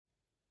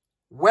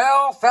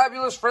Well,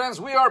 fabulous friends,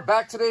 we are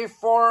back today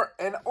for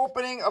an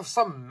opening of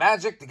some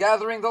Magic the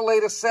Gathering, the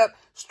latest set,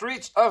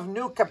 Streets of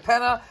New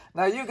Capenna.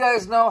 Now, you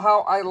guys know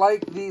how I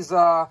like these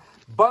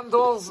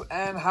bundles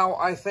and how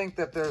I think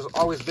that there's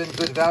always been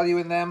good value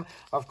in them.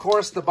 Of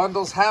course, the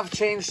bundles have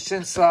changed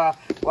since, well,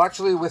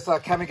 actually with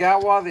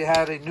Kamigawa, they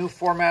had a new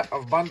format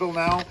of bundle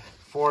now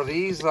for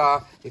these.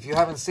 If you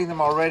haven't seen them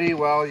already,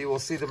 well, you will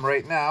see them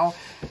right now.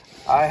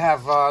 I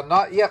have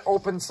not yet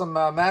opened some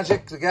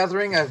Magic the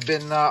Gathering. I've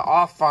been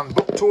off on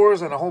book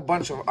tours and a whole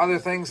bunch of other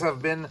things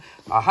have been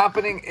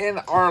happening in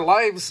our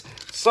lives.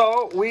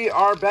 So we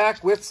are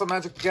back with some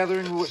Magic the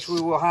Gathering, which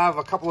we will have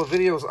a couple of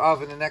videos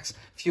of in the next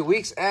few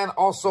weeks. And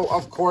also,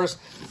 of course,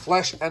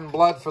 Flesh and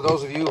Blood for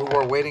those of you who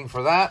are waiting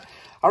for that.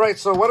 All right,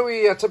 so what do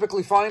we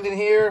typically find in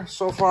here?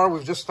 So far,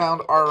 we've just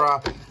found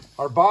our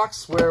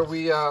box where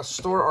we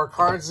store our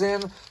cards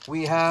in.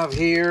 We have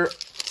here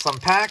some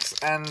packs,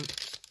 and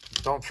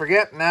don't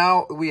forget,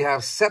 now we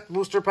have set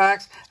booster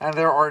packs, and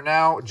there are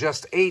now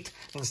just 8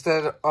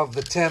 instead of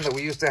the 10 that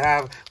we used to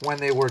have when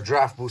they were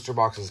draft booster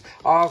boxes.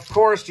 Of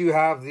course, you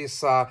have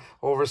this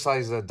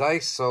oversized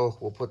dice, so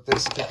we'll put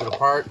this, keep it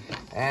apart,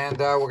 and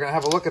we're going to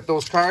have a look at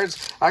those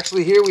cards.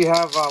 Actually, here we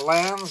have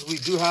lands. We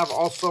do have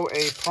also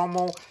a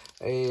promo,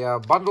 a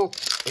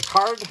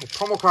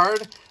promo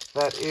card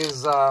that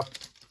is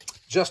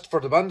just for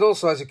the bundle.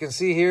 So as you can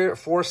see here,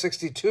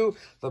 $4.62,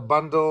 the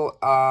bundle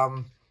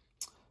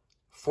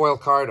foil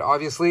card,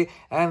 obviously,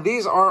 and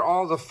these are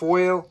all the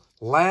foil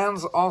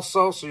lands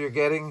also, so you're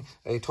getting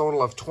a total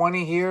of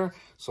 20 here,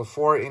 so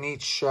 4 in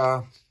each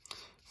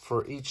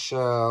for each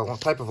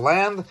type of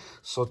land,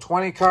 so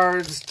 20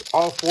 cards,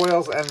 all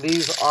foils, and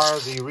these are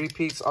the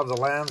repeats of the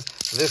lands,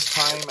 this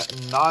time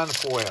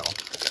non-foil.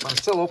 I'm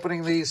still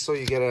opening these so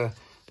you get a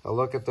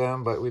look at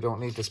them, but we don't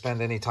need to spend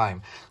any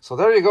time. So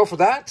there you go for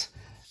that.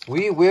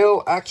 We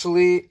will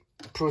actually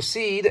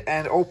proceed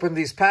and open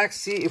these packs,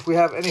 see if we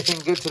have anything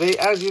good today.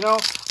 As you know,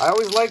 I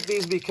always like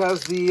these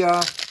because the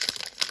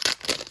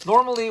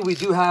normally we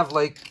do have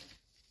like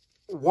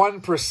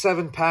 1 per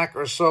 7 pack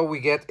or so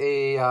we get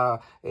a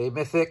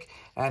mythic,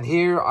 and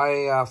here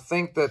I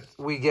think that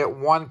we get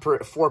 1 per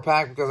 4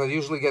 pack because I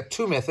usually get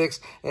 2 mythics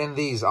in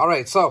these. All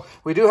right, so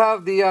we do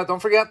have the don't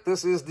forget,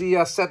 this is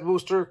the set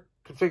booster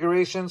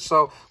configuration,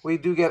 so we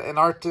do get an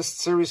Artist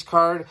Series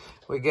card.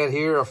 We get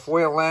here a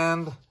foil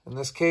land in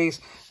this case,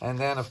 and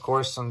then of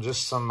course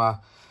some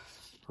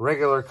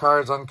regular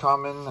cards,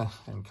 uncommon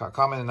and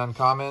common and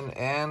uncommon,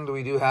 and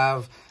we do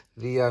have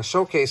the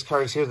showcase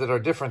cards here that are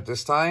different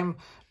this time.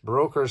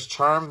 Broker's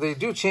Charm, they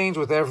do change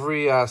with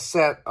every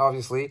set,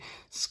 obviously.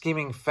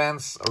 Scheming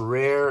Fence, a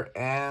rare,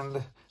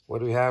 and what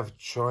do we have?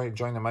 Join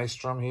the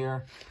Maelstrom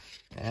here,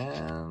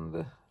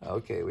 and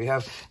okay, we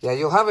have, yeah,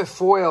 you'll have a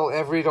foil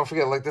every, don't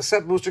forget, like the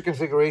set booster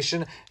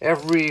configuration,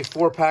 every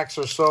 4 packs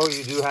or so,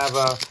 you do have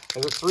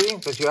is it 3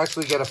 that you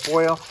actually get a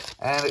foil,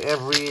 and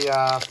every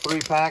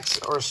 3 packs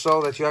or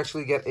so that you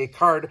actually get a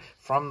card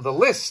from the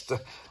list.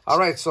 All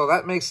right, so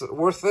that makes it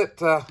worth it,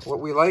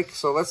 what we like.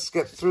 So let's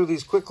get through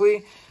these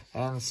quickly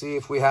and see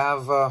if we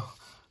have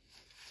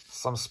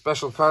some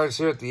special cards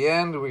here at the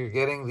end. We're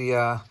getting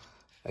the,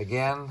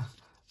 again,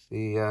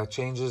 the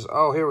changes.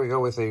 Oh, here we go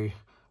with a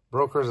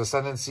Broker's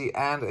Ascendancy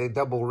and a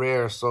double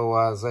rare, so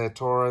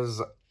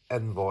Zayatora's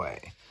Envoy.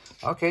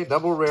 Okay,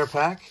 double rare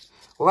pack.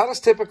 Well, that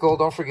is typical,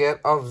 don't forget,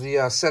 of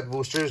the set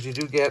boosters. You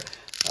do get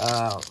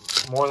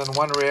more than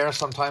 1 rare,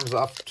 sometimes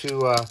up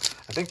to,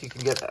 I think you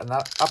can get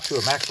up to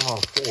a maximum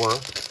of 4,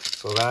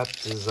 so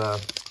that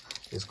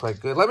is quite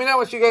good. Let me know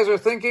what you guys are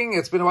thinking.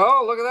 It's been a while.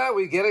 Oh, look at that.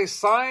 We get a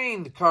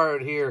signed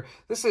card here.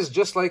 This is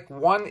just like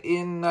 1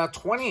 in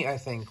 20, I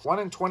think. 1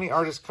 in 20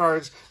 artist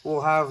cards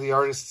will have the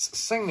artist's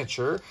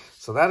signature.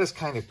 So that is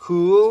kind of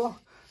cool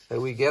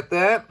that we get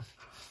that.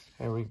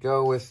 Here we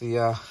go with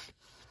the,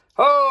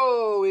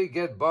 oh, we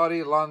get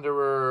Body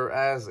Launderer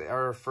as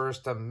our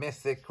first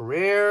mythic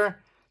rare.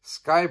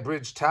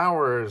 Skybridge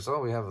Towers. Oh,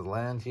 we have the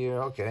land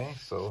here. Okay,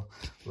 so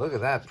look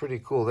at that.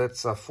 Pretty cool.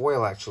 That's a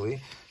foil,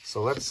 actually.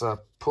 So let's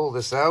pull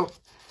this out,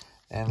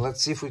 and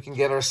let's see if we can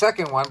get our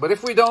second one. But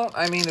if we don't,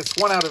 I mean, it's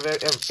 1 out of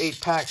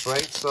 8 packs,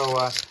 right?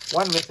 So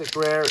 1 mythic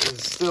rare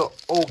is still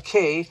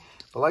okay.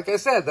 But like I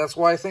said, that's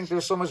why I think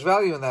there's so much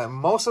value in that.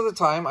 Most of the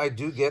time, I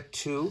do get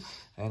 2.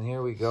 And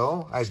here we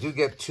go. I do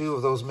get 2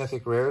 of those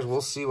mythic rares.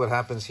 We'll see what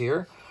happens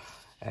here.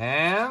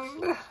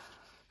 And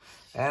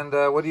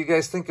what do you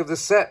guys think of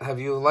this set? Have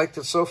you liked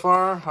it so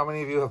far? How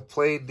many of you have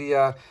played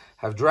the,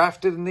 have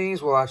drafted in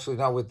these? Well, actually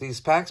not with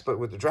these packs, but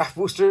with the draft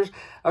boosters.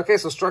 Okay,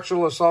 so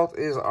Structural Assault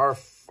is our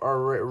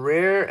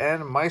rare,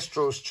 and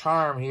Maestro's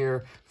Charm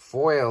here,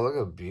 foil. Look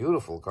at a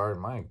beautiful card,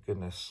 my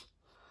goodness.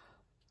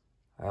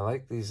 I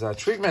like these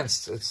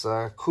treatments. It's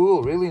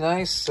cool, really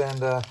nice.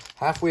 And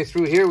halfway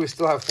through here, we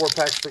still have 4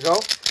 packs to go.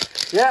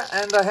 Yeah,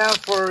 and I have,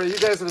 for you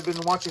guys that have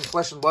been watching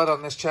Flesh and Blood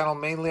on this channel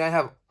mainly, I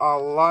have a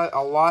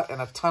lot and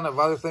a ton of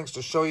other things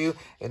to show you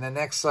in the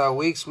next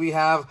weeks. We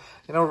have,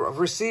 you know,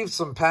 received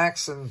some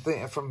packs and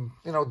from,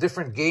 you know,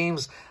 different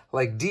games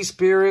like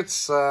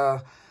D-Spirits,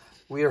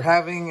 We are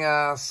having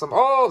some...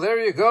 Oh, there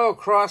you go.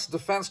 Cross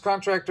Defense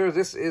Contractor.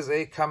 This is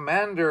a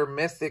Commander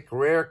Mythic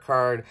Rare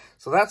card.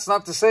 So that's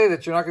not to say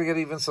that you're not going to get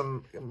even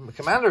some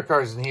Commander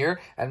cards in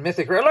here. And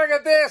Mythic Rare. Look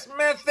at this.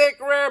 Mythic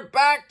Rare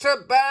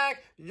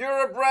back-to-back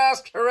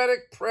Urabrask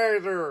Heretic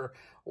Predator.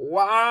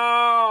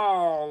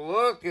 Wow.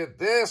 Look at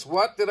this.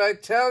 What did I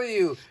tell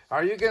you?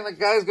 Are you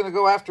guys going to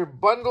go after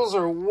bundles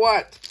or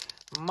what?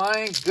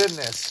 My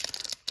goodness.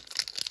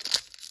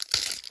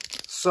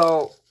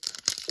 So...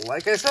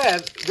 like I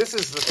said, this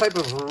is the type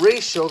of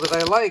ratio that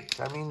I like.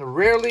 I mean,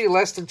 rarely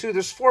less than 2.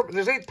 There's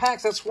 8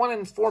 packs. That's 1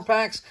 in 4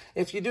 packs.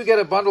 If you do get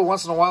a bundle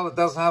once in a while that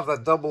doesn't have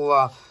that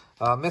double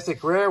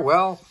Mythic Rare,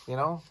 well, you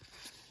know,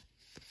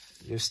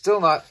 you're still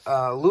not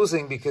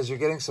losing because you're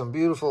getting some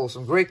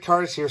great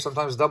cards here.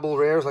 Sometimes double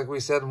rares, like we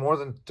said, more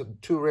than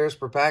 2 rares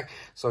per pack.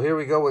 So here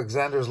we go with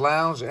Xander's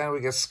Lounge, and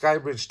we get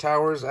Skybridge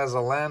Towers as a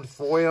land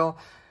foil.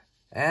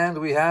 And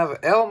we have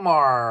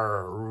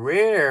Elmar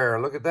Rare.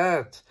 Look at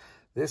that.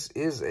 This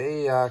is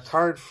a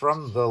card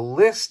from the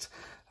list.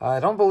 I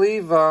don't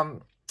believe...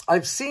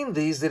 I've seen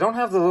these. They don't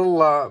have the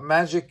little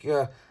Magic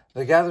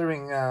the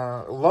Gathering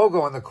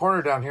logo in the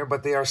corner down here,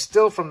 but they are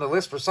still from the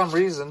list for some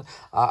reason.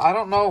 I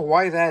don't know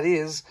why that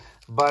is,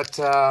 but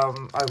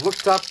I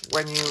looked up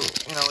when in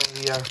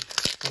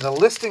the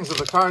listings of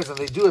the cards, and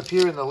they do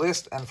appear in the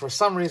list, and for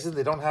some reason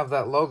they don't have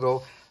that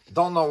logo.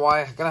 Don't know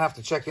why. I'm going to have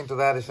to check into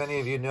that. If any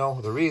of you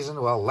know the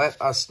reason, well,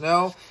 let us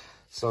know.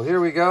 So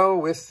here we go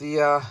with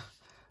the...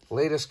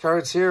 latest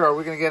cards here. Are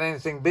we going to get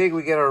anything big?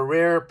 We get a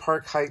rare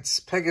Park Heights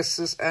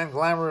Pegasus and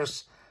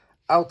Glamorous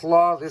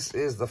Outlaw. This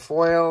is the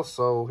foil.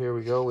 So here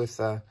we go with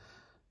new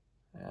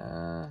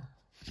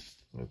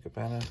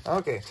Capenna.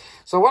 Okay,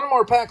 so one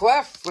more pack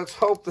left. Let's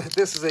hope that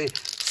this is a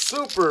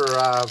super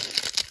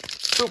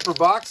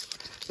box.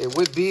 It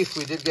would be if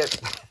we did get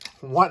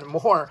one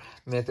more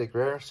Mythic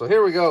Rare. So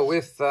here we go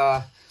with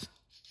our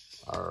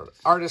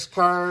artist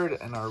card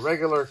and our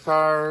regular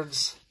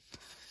cards.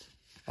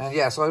 And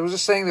yeah, so I was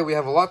just saying that we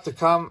have a lot to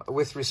come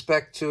with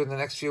respect to, in the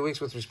next few weeks,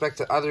 with respect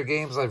to other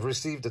games. I've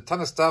received a ton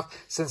of stuff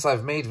since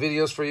I've made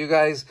videos for you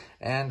guys,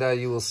 and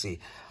you will see.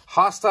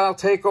 Hostile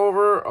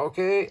Takeover,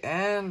 okay,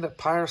 and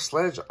Pyre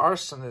Sledge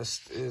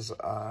Arsonist is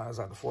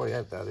that the foil?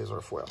 Yeah, that is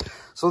our foil.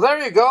 So there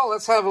you go.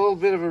 Let's have a little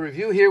bit of a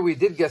review here. We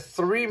did get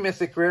 3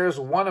 Mythic Rares,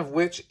 one of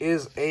which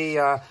is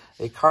a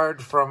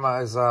card from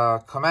as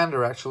a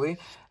Commander, actually,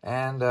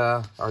 and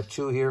our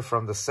 2 here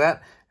from the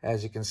set.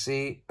 As you can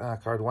see,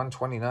 card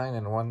 129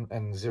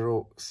 and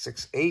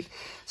 068.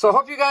 So I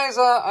hope you guys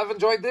have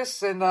enjoyed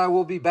this, and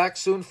we'll be back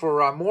soon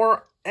for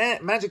more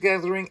Magic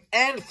Gathering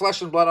and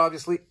Flesh and Blood,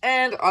 obviously,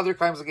 and other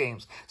kinds of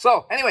games.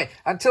 So anyway,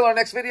 until our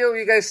next video,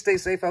 you guys stay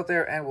safe out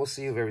there, and we'll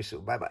see you very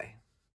soon. Bye-bye.